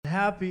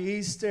Happy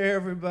Easter,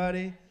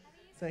 everybody.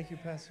 Thank you,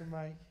 Pastor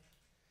Mike.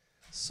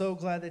 So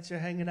glad that you're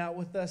hanging out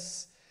with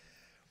us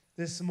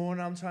this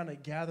morning. I'm trying to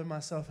gather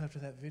myself after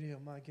that video.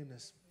 My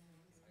goodness.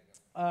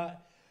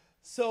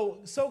 So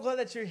glad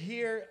that you're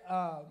here.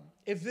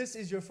 If this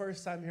is your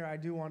first time here, I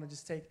do want to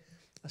just take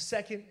a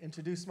second,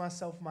 introduce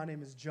myself. My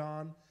name is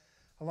John.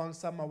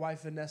 Alongside my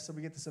wife, Vanessa,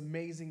 we get this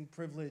amazing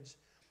privilege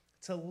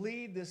to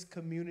lead this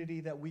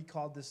community that we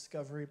call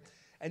Discovery.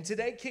 And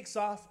today kicks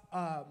off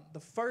the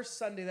first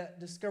Sunday that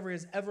Discovery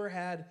has ever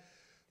had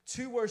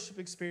 2 worship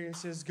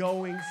experiences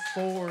going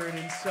forward.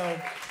 And so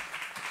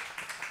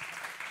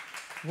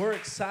we're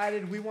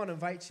excited. We want to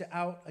invite you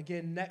out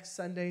again next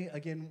Sunday.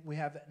 Again, we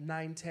have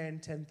 9, 10,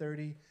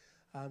 10:30. You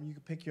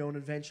can pick your own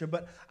adventure.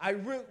 But I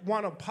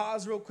want to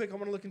pause real quick. I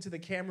want to look into the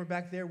camera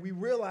back there. We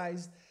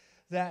realized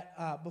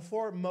that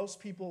before most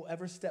people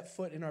ever step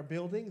foot in our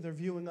building, they're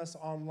viewing us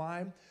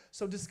online.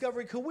 So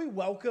Discovery, could we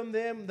welcome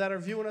them that are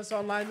viewing us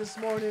online this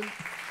morning?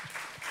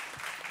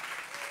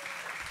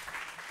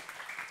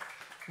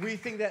 We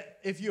think that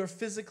if you're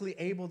physically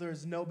able,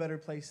 there's no better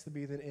place to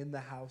be than in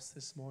the house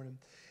this morning.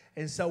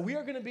 And so we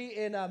are going to be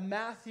in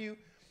Matthew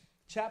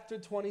chapter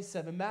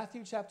 27.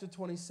 Matthew chapter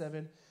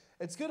 27.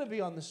 It's going to be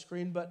on the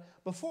screen, but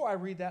before I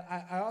read that,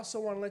 I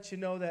also want to let you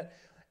know that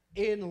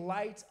in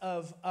light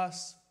of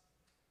us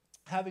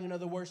having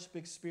another worship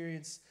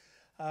experience,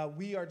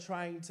 we are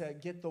trying to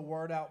get the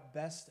word out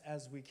best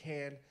as we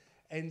can.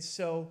 And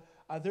so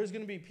there's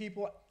going to be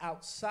people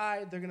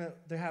outside.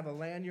 They have a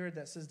lanyard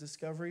that says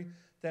Discovery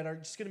that are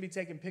just going to be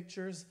taking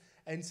pictures.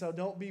 And so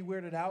don't be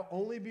weirded out.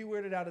 Only be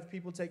weirded out if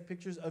people take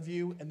pictures of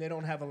you and they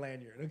don't have a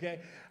lanyard, okay?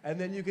 And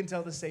then you can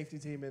tell the safety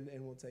team and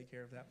we'll take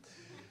care of that.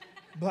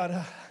 But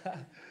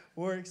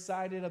we're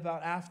excited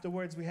about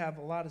afterwards. We have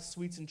a lot of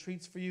sweets and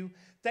treats for you.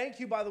 Thank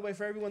you, by the way,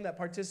 for everyone that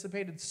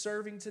participated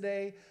serving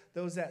today,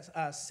 those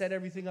that set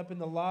everything up in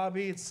the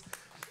lobby. It's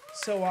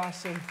so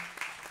awesome.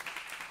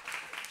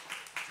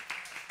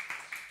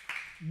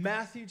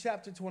 Matthew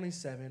chapter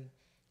 27,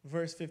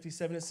 verse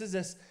 57. It says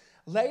this: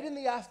 late in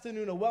the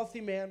afternoon, a wealthy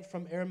man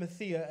from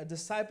Arimathea, a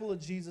disciple of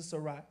Jesus,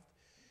 arrived.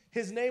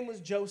 His name was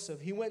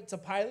Joseph. He went to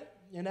Pilate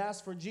and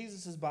asked for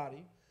Jesus'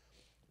 body.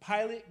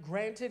 Pilate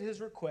granted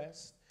his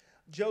request.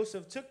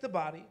 Joseph took the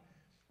body,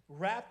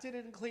 wrapped it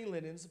in clean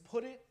linens,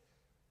 put it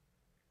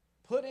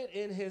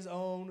in his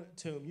own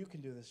tomb. You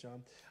can do this,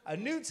 John. A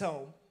new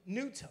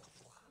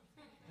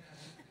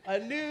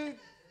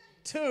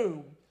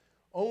tomb,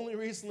 only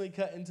recently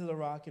cut into the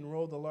rock, and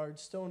rolled a large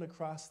stone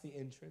across the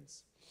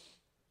entrance.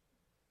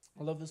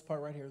 I love this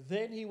part right here.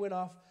 Then he went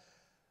off,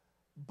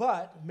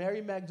 but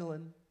Mary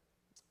Magdalene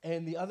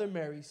and the other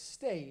Mary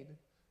stayed,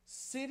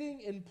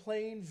 sitting in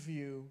plain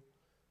view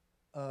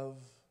of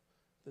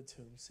the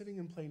tomb. Sitting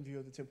in plain view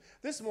of the tomb.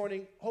 This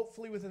morning,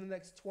 hopefully within the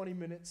next 20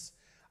 minutes,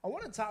 I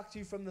want to talk to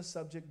you from the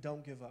subject,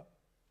 don't give up.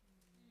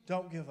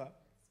 Don't give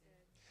up.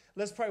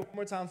 Let's pray one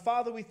more time.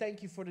 Father, we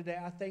thank you for today.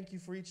 I thank you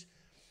for each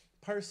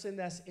person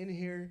that's in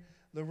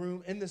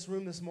this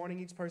room this morning,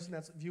 each person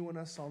that's viewing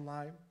us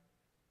online.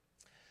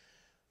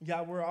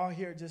 God, we're all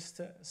here just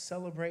to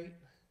celebrate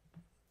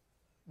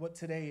what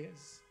today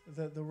is,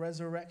 the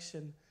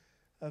resurrection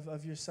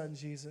of your son,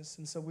 Jesus.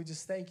 And so we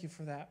just thank you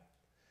for that.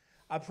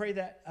 I pray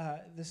that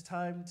this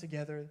time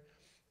together,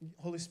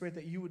 Holy Spirit,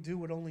 that you would do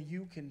what only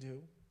you can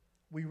do.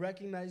 We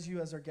recognize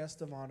you as our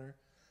guest of honor.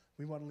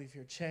 We want to leave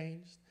here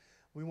changed.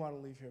 We want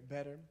to leave here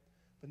better,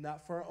 but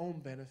not for our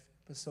own benefit,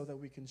 but so that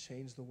we can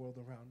change the world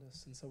around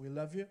us. And so we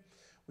love you.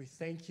 We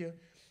thank you.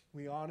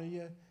 We honor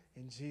you.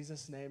 In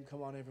Jesus' name,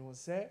 come on, everyone,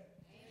 say it.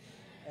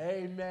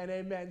 Amen,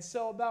 amen.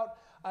 So about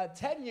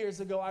 10 years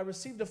ago, I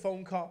received a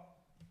phone call,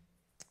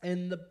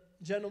 and the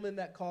gentleman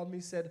that called me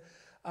said,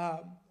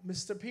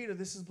 Mr. Peter,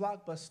 this is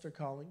Blockbuster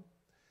calling.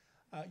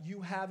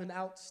 You have an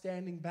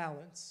outstanding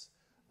balance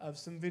of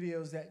some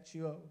videos that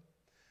you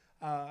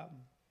owe.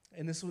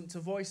 And this went to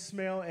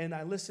voicemail, and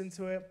I listened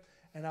to it,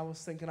 and I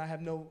was thinking, I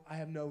have no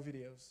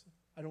videos.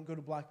 I don't go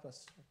to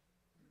Blockbuster.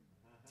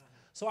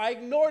 So I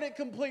ignored it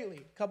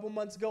completely. A couple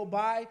months go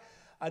by,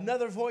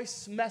 another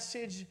voice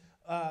message.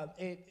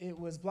 It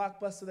was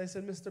Blockbuster. They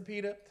said, Mr.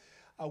 Peter,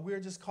 we're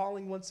just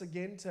calling once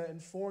again to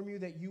inform you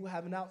that you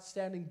have an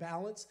outstanding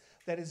balance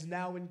that is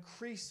now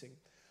increasing.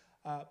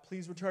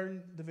 Please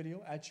return the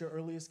video at your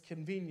earliest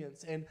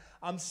convenience. And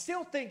I'm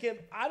still thinking,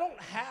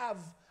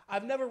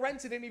 I've never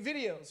rented any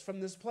videos from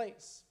this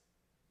place.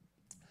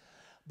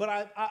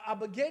 But I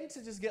began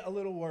to just get a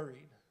little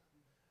worried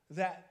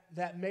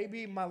that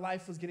maybe my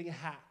life was getting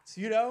hacked,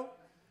 you know?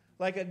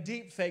 Like a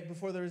deep fake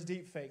before there was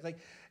deep fake. Like,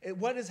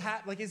 what is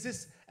happening? Like,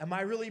 am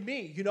I really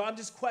me? You know, I'm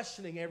just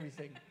questioning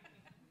everything.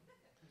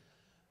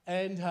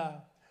 And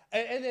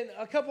then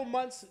a couple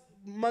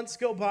months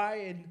go by,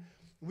 and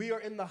we are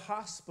in the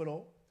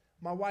hospital.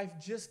 My wife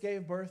just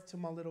gave birth to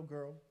my little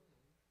girl.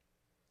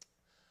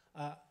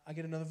 I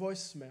get another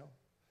voicemail.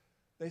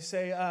 They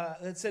say,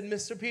 it said,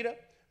 Mr. Peter,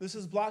 this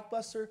is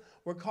Blockbuster.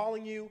 We're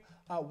calling you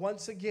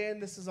once again.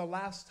 This is our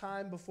last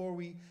time before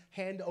we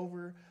hand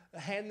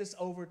this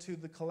over to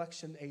the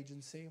collection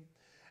agency.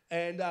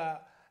 And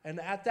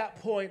at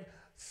that point,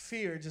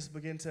 fear just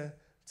began to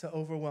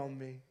overwhelm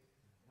me.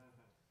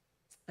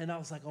 And I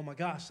was like, oh my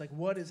gosh, like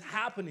what is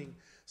happening?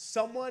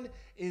 Someone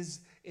is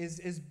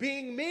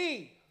being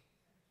me.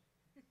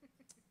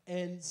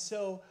 And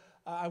so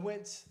I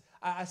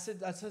said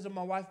to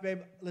my wife, babe,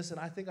 listen,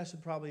 I think I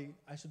should probably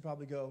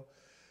go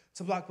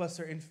to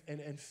Blockbuster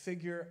and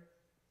figure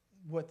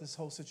what this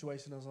whole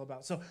situation is all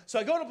about. So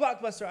I go to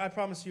Blockbuster. I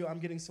promise you I'm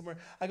getting somewhere.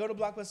 I go to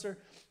Blockbuster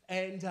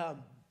and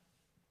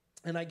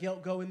I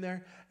go in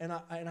there and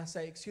I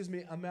say, excuse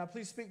me, may I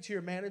please speak to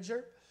your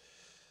manager?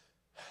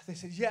 They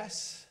said,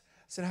 yes.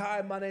 I said,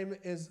 hi, my name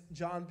is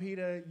John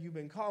Pita. You've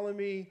been calling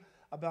me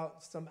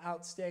about some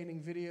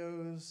outstanding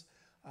videos.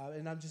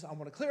 And I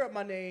want to clear up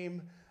my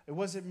name. It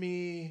wasn't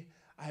me.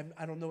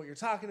 I don't know what you're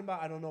talking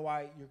about. I don't know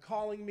why you're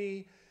calling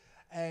me.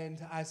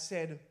 And I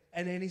said,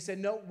 and then he said,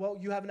 no, well,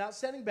 you have an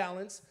outstanding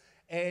balance,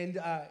 and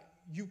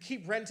you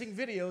keep renting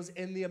videos,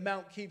 and the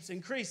amount keeps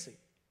increasing.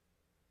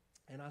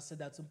 And I said,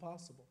 that's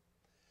impossible.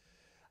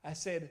 I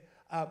said,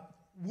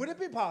 would it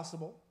be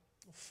possible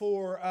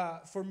for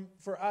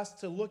us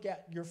to look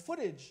at your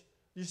footage,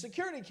 your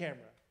security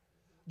camera,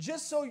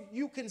 just so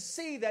you can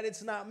see that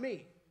it's not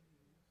me?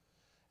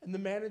 And the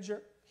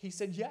manager, he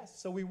said yes.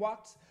 So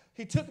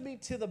he took me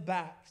to the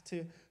back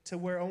to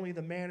where only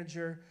the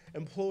manager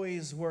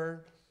employees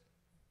were.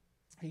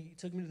 He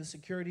took me to the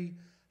security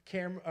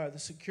camera, the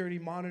security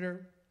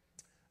monitor,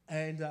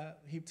 and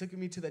he took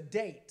me to the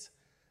date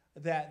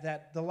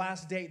that the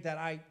last date that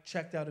I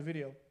checked out a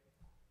video.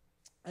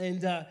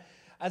 And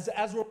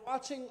as we're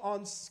watching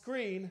on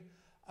screen,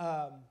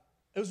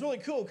 it was really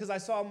cool because I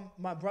saw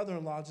my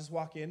brother-in-law just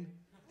walk in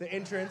the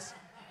entrance,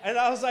 and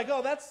I was like,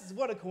 oh,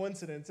 what a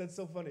coincidence. That's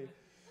so funny.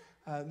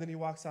 And then he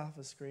walks off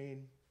the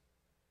screen,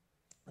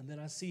 and then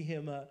I see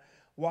him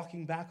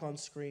walking back on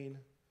screen,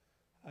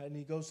 and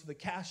he goes to the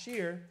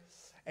cashier,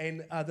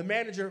 and the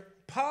manager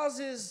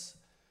pauses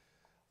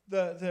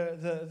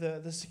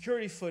the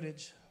security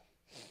footage,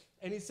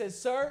 and he says,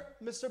 sir,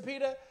 Mr.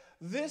 Pita,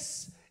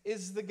 this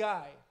is the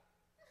guy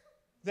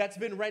that's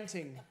been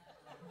renting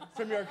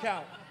from your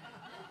account.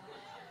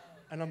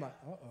 And I'm like,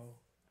 uh-oh.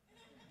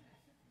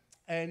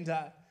 And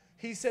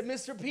he said,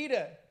 Mr.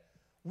 Pita,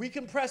 we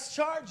can press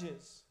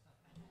charges.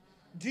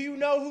 Do you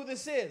know who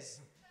this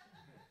is?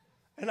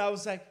 And I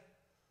was like,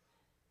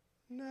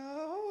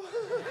 no.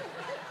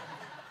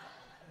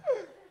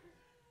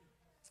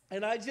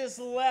 And I just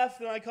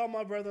left, and I called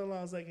my brother-in-law.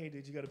 I was like, hey,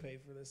 dude, you got to pay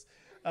for this.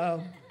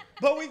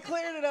 But we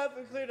cleared it up.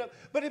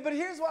 But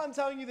here's why I'm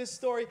telling you this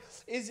story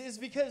is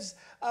because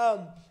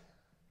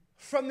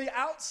from the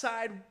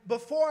outside,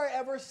 before I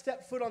ever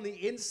stepped foot on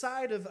the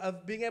inside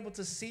of being able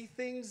to see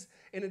things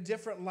in a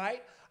different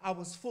light, I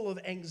was full of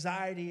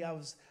anxiety. I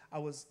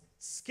was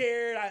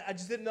scared. I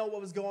just didn't know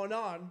what was going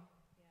on. Yeah.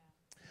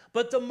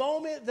 But the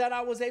moment that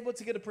I was able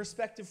to get a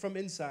perspective from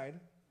inside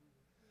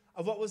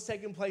of what was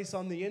taking place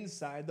on the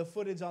inside, the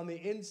footage on the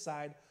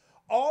inside,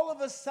 all of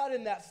a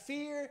sudden that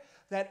fear,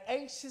 that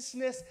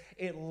anxiousness,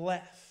 it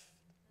left.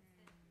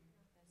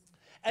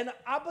 And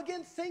I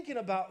began thinking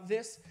about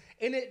this,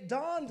 and it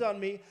dawned on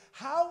me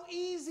how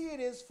easy it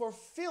is for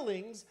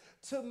feelings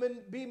to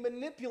be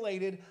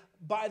manipulated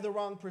by the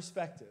wrong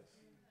perspective.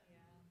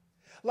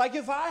 Like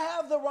if I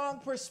have the wrong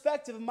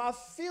perspective, my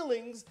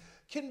feelings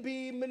can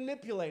be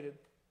manipulated.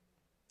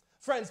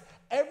 Friends,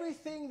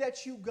 everything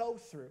that you go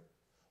through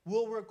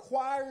will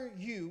require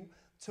you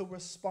to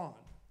respond.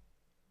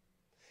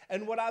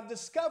 And what I've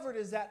discovered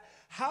is that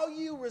how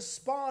you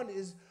respond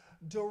is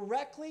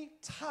directly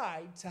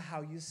tied to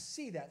how you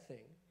see that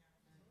thing.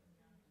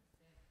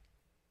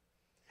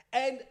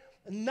 And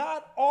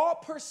not all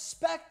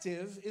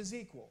perspective is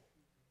equal.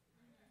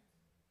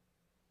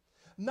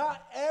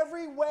 Not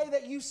every way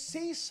that you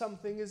see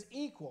something is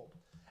equal.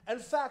 In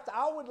fact,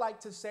 I would like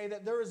to say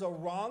that there is a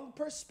wrong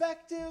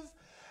perspective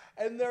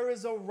and there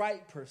is a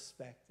right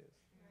perspective.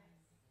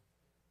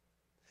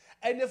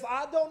 And if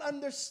I don't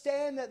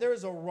understand that there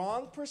is a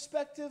wrong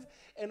perspective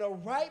and a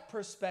right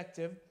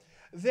perspective,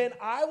 then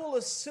I will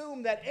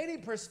assume that any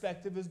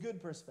perspective is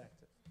good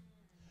perspective,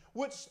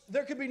 which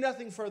there could be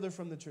nothing further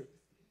from the truth.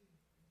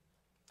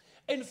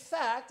 In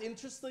fact,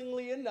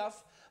 interestingly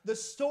enough, the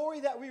story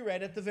that we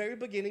read at the very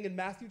beginning in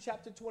Matthew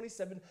chapter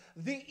 27,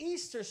 the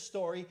Easter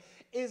story,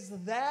 is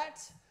that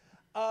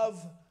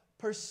of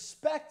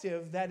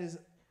perspective that is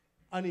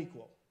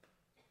unequal.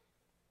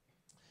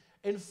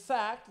 In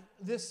fact,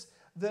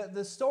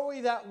 the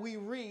story that we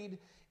read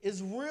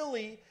is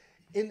really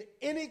an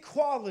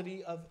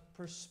inequality of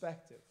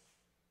perspective.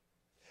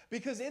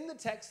 Because in the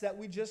text that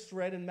we just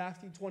read in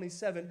Matthew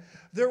 27,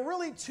 there are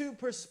really two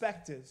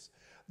perspectives.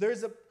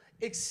 There's an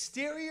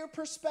exterior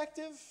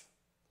perspective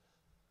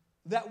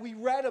that we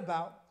read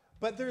about,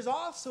 but there's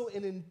also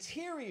an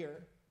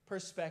interior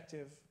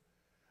perspective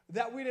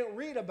that we didn't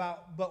read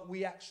about, but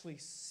we actually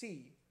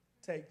see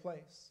take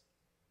place.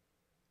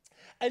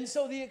 And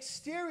so the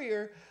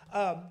exterior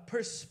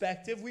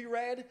perspective, we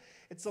read,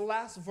 it's the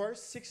last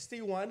verse,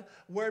 61,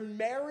 where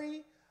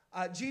Mary,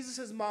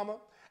 Jesus' mama,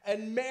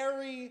 and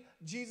Mary,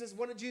 Jesus,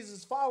 one of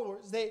Jesus'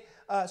 followers,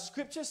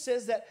 Scripture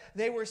says that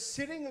they were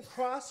sitting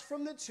across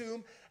from the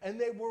tomb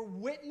and they were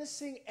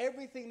witnessing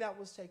everything that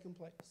was taking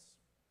place.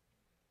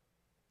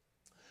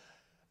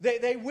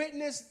 They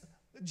witnessed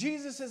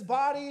Jesus'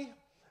 body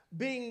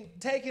being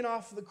taken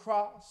off the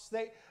cross.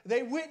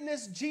 They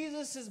witnessed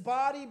Jesus'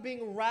 body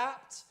being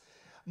wrapped,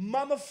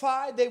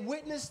 mummified. They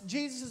witnessed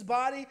Jesus'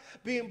 body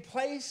being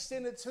placed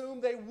in a tomb.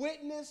 They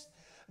witnessed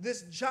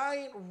this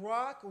giant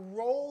rock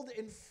rolled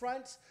in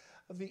front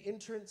of the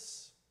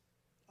entrance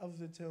of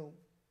the tomb.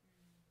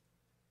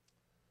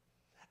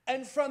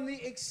 And from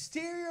the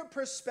exterior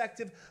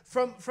perspective,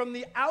 from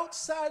the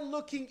outside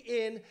looking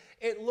in,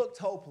 it looked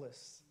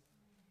hopeless.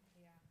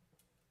 Yeah.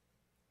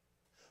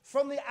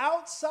 From the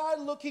outside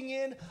looking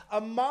in,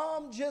 a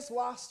mom just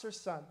lost her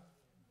son.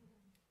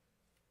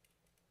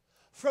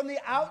 From the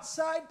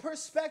outside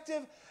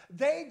perspective,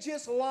 they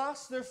just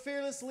lost their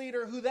fearless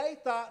leader who they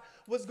thought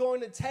was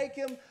going to take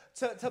him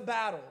to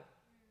battle.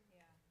 Yeah.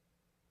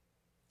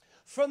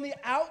 From the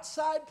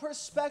outside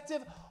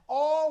perspective,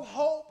 all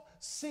hope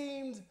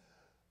seemed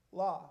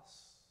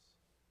lost.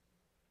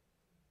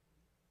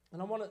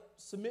 And I want to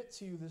submit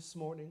to you this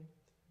morning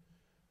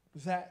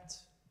that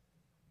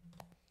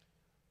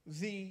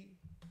the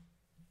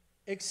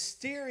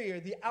exterior,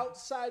 the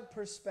outside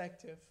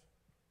perspective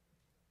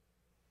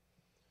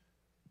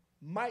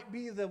might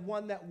be the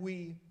one that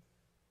we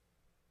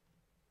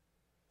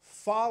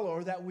follow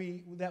or that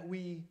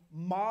we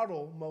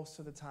model most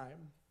of the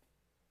time.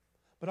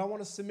 But I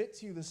want to submit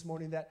to you this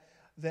morning that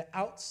the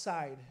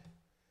outside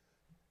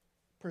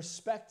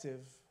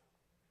perspective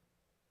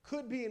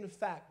could be, in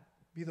fact,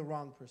 be the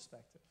wrong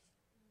perspective.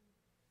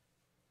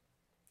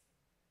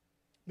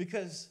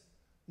 Because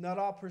not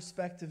all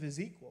perspective is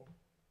equal.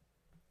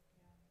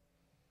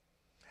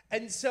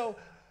 And so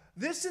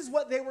this is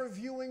what they were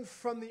viewing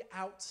from the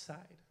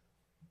outside.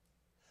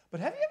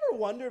 But have you ever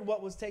wondered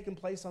what was taking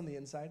place on the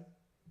inside?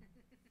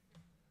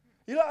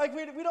 You know, like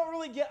we don't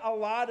really get a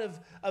lot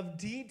of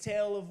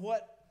detail of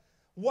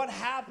what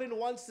happened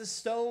once the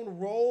stone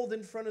rolled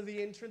in front of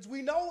the entrance.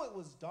 We know it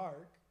was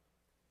dark.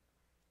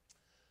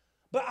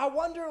 But I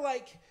wonder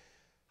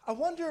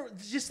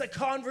just the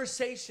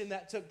conversation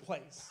that took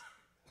place.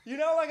 You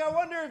know, like I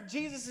wonder if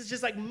Jesus is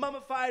just like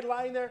mummified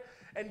lying there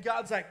and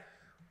God's like,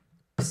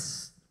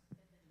 psst,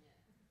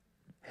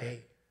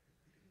 hey,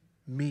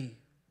 me.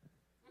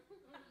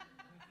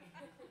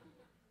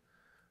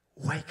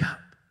 Wake up.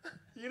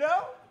 You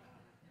know?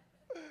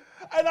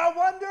 And I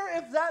wonder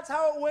if that's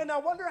how it went. I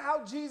wonder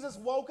how Jesus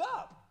woke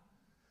up.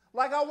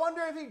 Like, I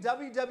wonder if he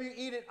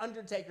WWE'd it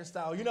Undertaker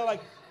style. You know,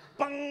 like,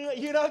 bang,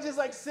 you know, just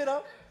like sit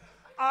up.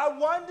 I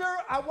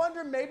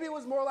wonder maybe it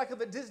was more like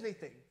of a Disney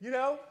thing, you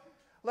know?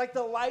 Like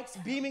the lights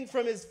beaming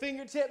from his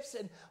fingertips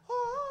and,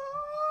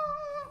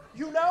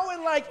 you know,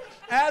 and like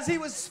as he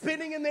was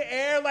spinning in the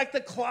air, like the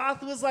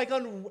cloth was like I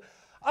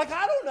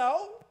don't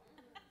know.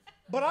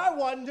 But I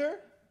wonder.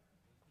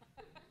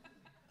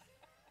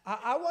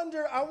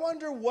 I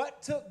wonder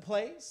what took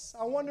place.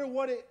 I wonder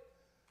what it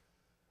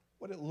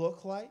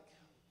looked like.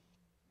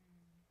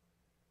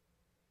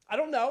 I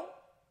don't know.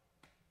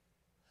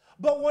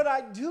 But what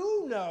I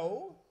do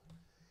know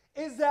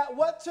is that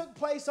what took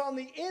place on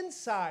the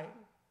inside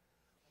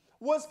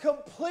was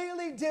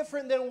completely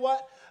different than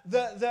what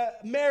the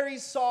Mary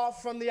saw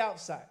from the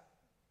outside.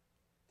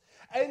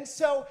 And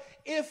so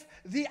if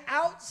the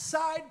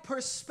outside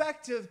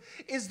perspective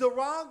is the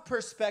wrong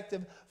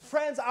perspective,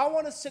 friends, I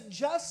want to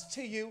suggest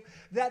to you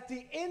that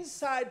the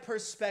inside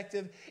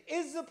perspective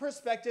is the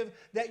perspective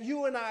that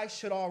you and I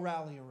should all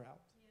rally around.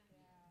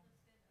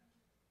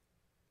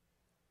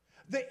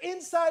 The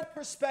inside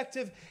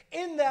perspective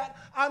in that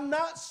I'm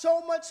not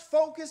so much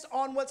focused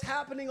on what's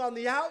happening on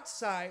the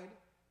outside,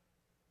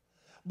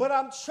 but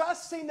I'm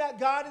trusting that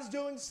God is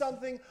doing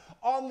something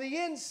on the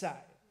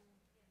inside.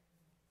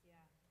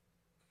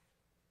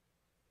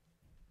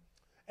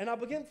 And I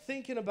began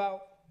thinking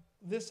about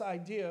this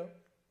idea,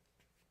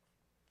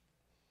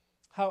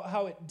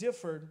 how it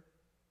differed.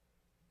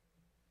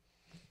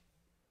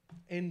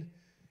 And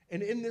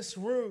in this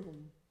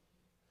room,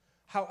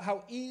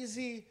 how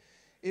easy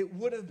it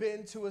would have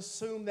been to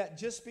assume that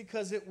just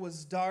because it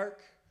was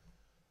dark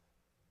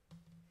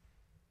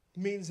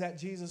means that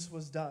Jesus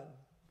was done.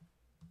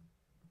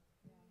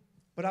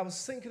 But I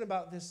was thinking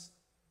about this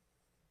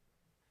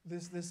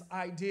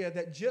idea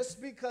that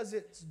just because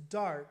it's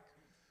dark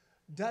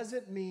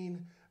doesn't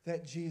mean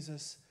that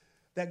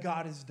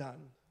God is done.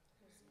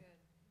 That's good.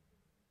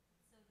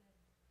 So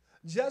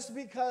good. Just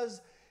because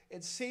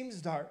it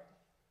seems dark,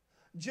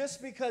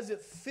 just because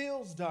it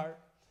feels dark,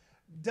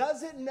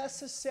 doesn't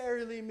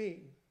necessarily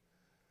mean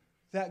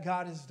that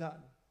God is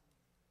done.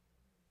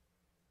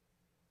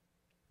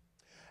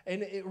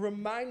 And it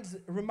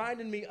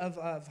reminded me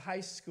of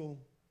high school.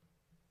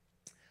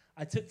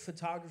 I took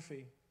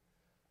photography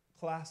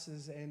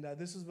classes, and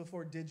this was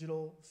before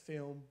digital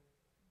film.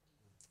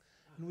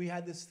 And we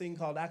had this thing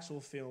called actual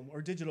film,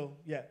 or digital,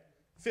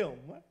 film.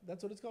 What?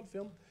 That's what it's called,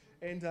 film.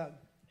 And it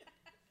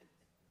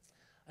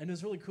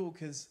was really cool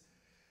because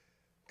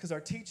our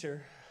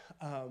teacher,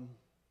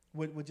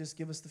 would just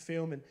give us the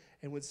film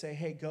and would say,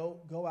 hey,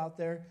 go out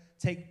there,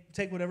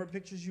 take whatever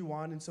pictures you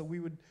want. And so we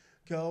would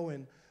go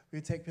and we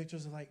would take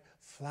pictures of like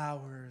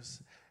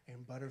flowers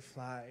and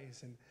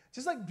butterflies and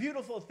just like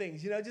beautiful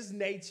things, just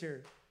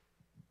nature.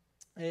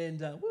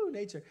 And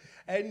nature.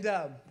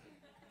 And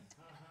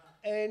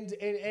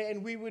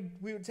we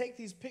would take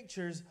these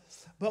pictures.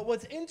 But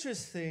what's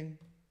interesting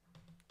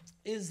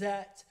is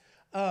that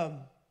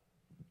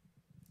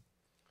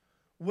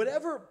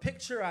whatever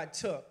picture I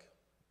took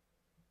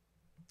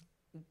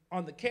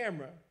on the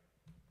camera,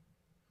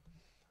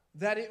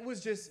 that it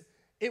was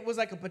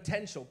like a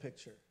potential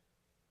picture.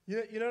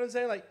 You know what I'm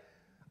saying? Like,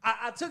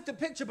 I took the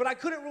picture, but I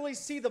couldn't really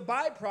see the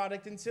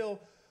byproduct until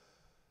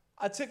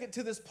I took it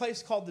to this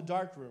place called the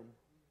dark room.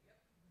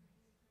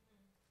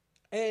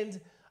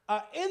 And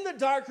in the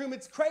dark room,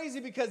 it's crazy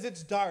because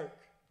it's dark.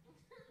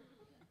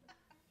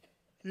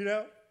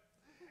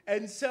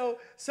 And so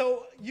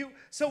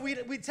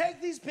we'd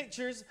take these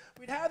pictures.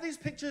 We'd have these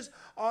pictures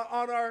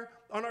on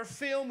our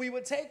film. We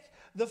would take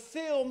the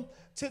film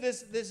to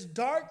this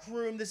dark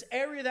room, this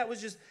area that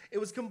was it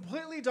was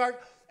completely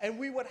dark, and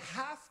we would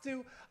have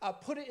to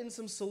put it in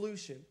some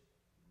solution.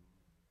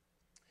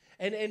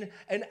 And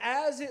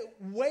as it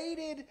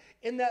waited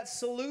in that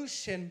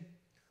solution,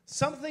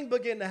 something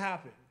began to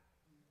happen.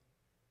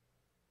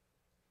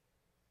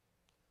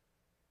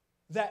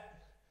 That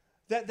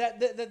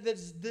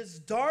this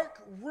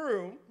dark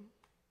room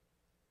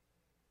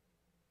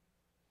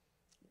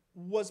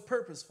was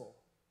purposeful.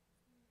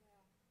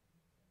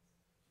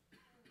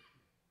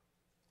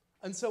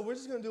 And so we're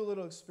just going to do a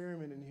little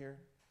experiment in here.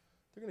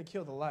 They're going to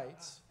kill the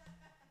lights.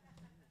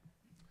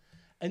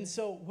 And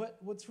so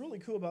what's really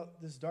cool about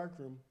this dark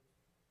room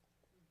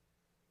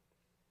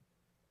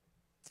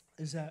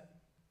is that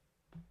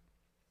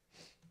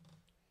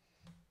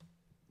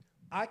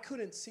I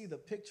couldn't see the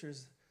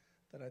pictures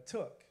that I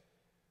took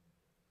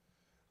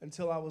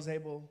until I was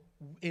able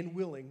and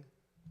willing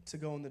to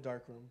go in the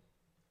dark room.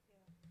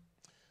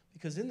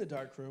 Because in the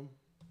dark room,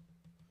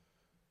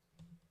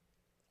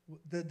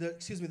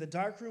 the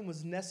dark room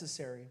was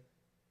necessary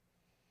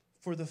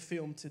for the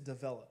film to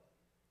develop.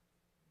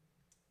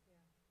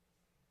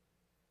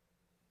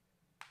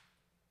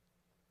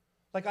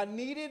 Like, I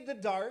needed the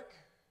dark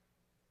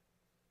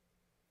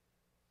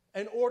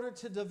in order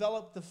to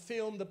develop the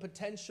film, the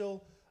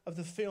potential of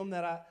the film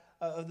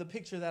of the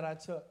picture that I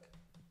took.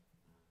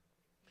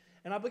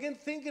 And I began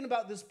thinking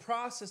about this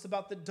process,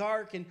 about the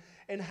dark,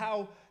 and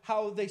how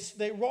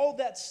they rolled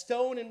that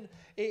stone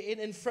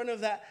in front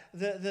of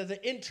the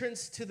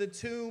entrance to the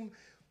tomb,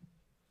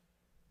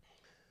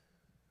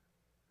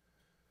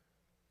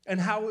 and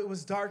how it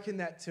was dark in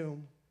that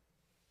tomb,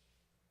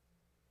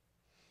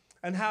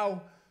 and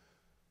how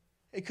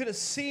it could have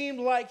seemed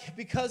like,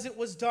 because it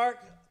was dark,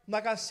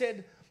 like I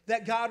said,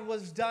 that God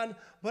was done.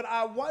 But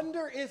I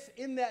wonder if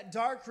in that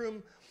dark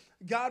room,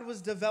 God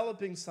was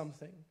developing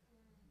something.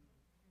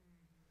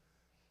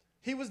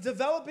 He was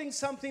developing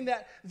something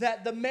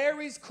that the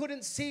Marys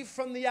couldn't see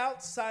from the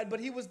outside, but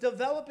he was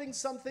developing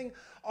something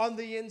on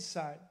the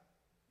inside.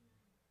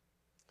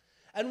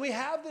 And we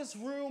have this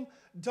room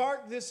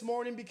dark this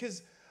morning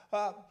because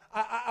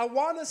I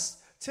want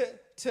us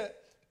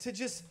to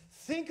just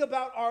think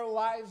about our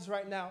lives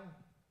right now.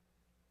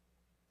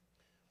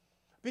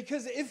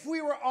 Because if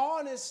we were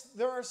honest,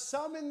 there are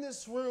some in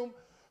this room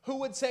who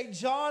would say,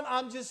 John,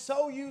 I'm just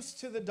so used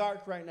to the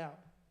dark right now.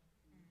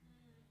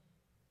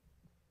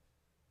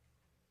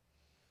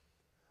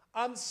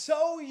 I'm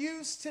so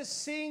used to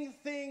seeing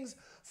things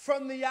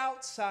from the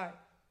outside.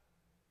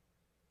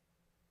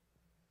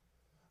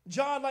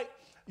 John, like,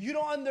 you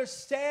don't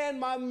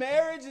understand. My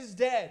marriage is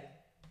dead.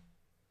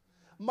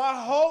 My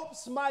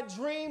hopes, my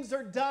dreams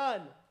are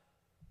done.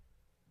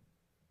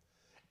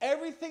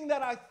 Everything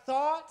that I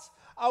thought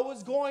I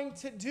was going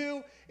to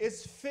do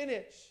is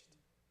finished.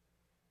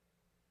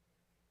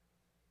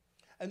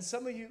 And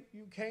some of you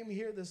came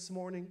here this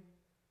morning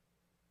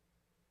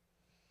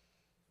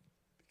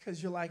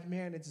because you're like,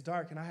 man, it's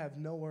dark and I have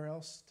nowhere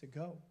else to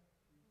go.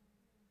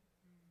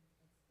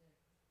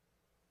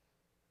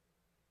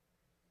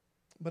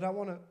 But I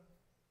want to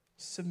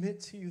submit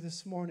to you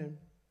this morning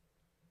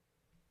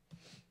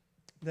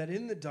that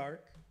in the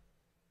dark,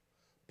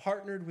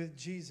 partnered with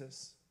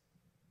Jesus,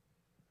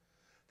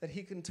 that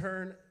he can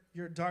turn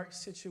your dark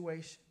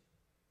situation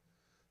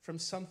from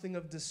something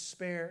of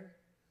despair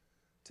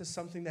to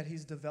something that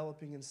he's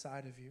developing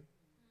inside of you.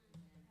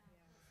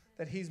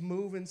 That he's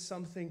moving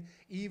something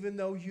even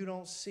though you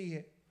don't see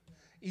it.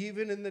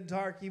 Even in the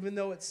dark, even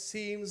though it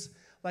seems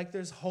like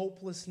there's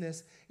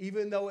hopelessness,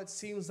 even though it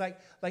seems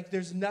like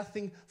there's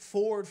nothing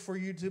forward for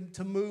you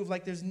to move,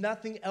 like there's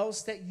nothing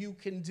else that you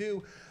can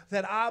do,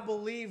 that I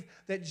believe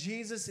that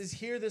Jesus is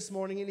here this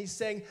morning and he's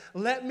saying,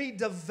 let me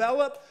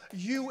develop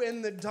you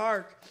in the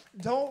dark.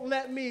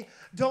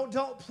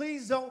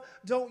 Please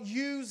don't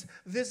use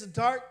this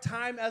dark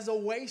time as a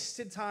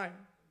wasted time.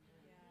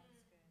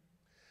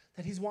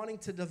 That he's wanting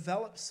to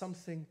develop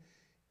something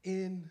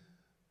in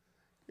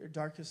your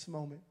darkest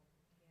moment.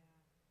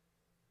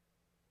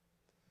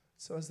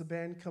 So as the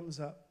band comes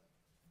up,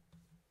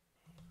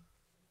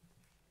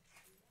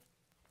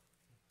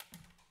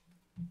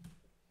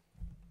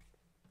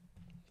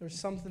 there's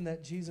something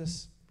that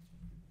Jesus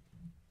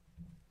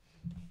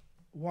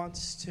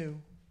wants to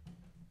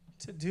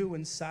do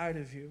inside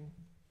of you.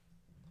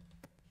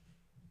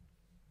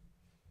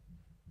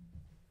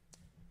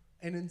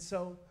 And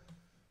so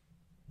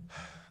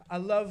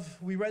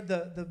we read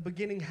the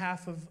beginning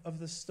half of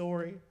the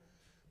story.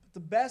 But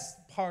the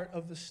best part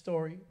of the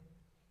story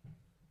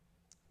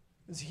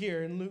is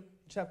here in Luke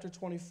chapter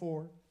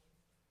 24. It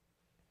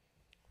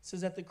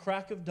says, at the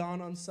crack of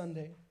dawn on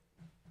Sunday,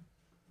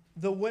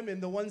 the women,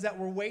 the ones that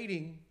were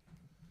waiting,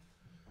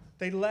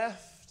 they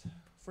left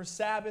for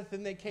Sabbath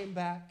and they came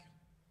back.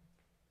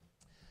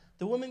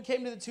 The women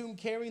came to the tomb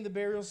carrying the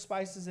burial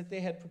spices that they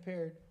had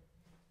prepared.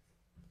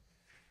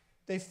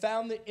 They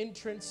found the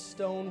entrance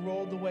stone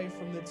rolled away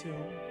from the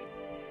tomb.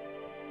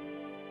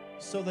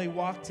 So they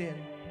walked in.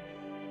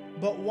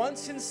 But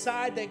once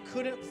inside, they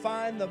couldn't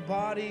find the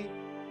body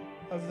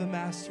of the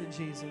Master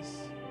Jesus.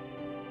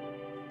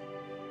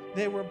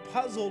 They were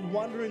puzzled,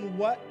 wondering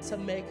what to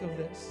make of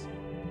this.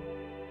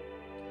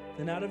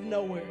 Then out of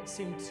nowhere, it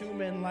seemed two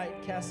men,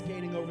 light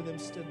cascading over them,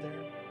 stood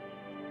there.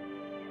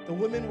 The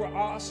women were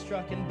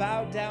awestruck and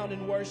bowed down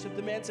in worship.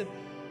 The man said,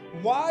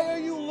 why are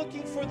you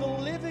looking for the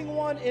living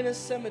one in a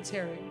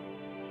cemetery?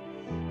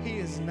 He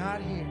is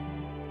not here,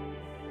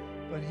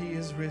 but he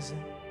is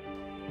risen.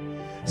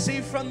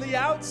 See, from the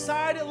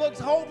outside, it looks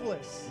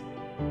hopeless.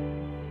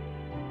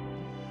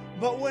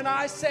 But when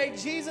I say,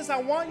 Jesus,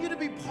 I want you to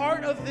be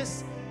part of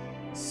this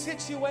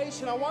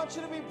situation. I want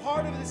you to be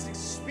part of this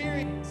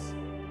experience.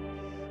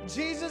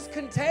 Jesus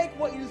can take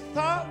what you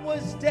thought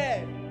was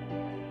dead,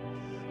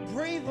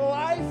 breathe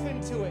life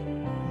into it,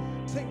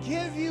 to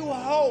give you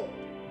hope,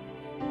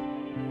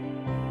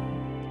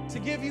 to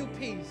give you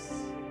peace,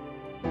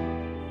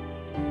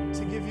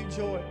 to give you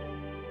joy.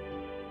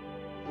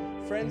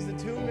 Friends, the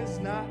tomb is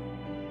not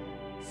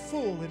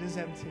full, it is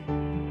empty.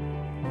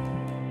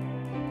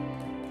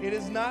 It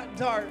is not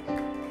dark,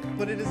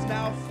 but it is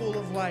now full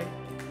of light.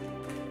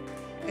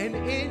 And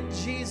in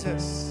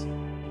Jesus,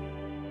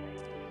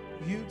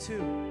 you too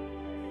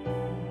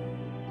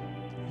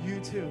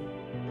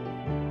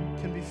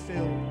can be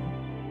filled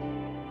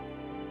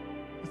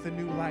with a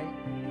new light,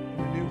 and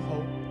a new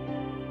hope,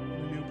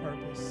 and a new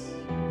purpose.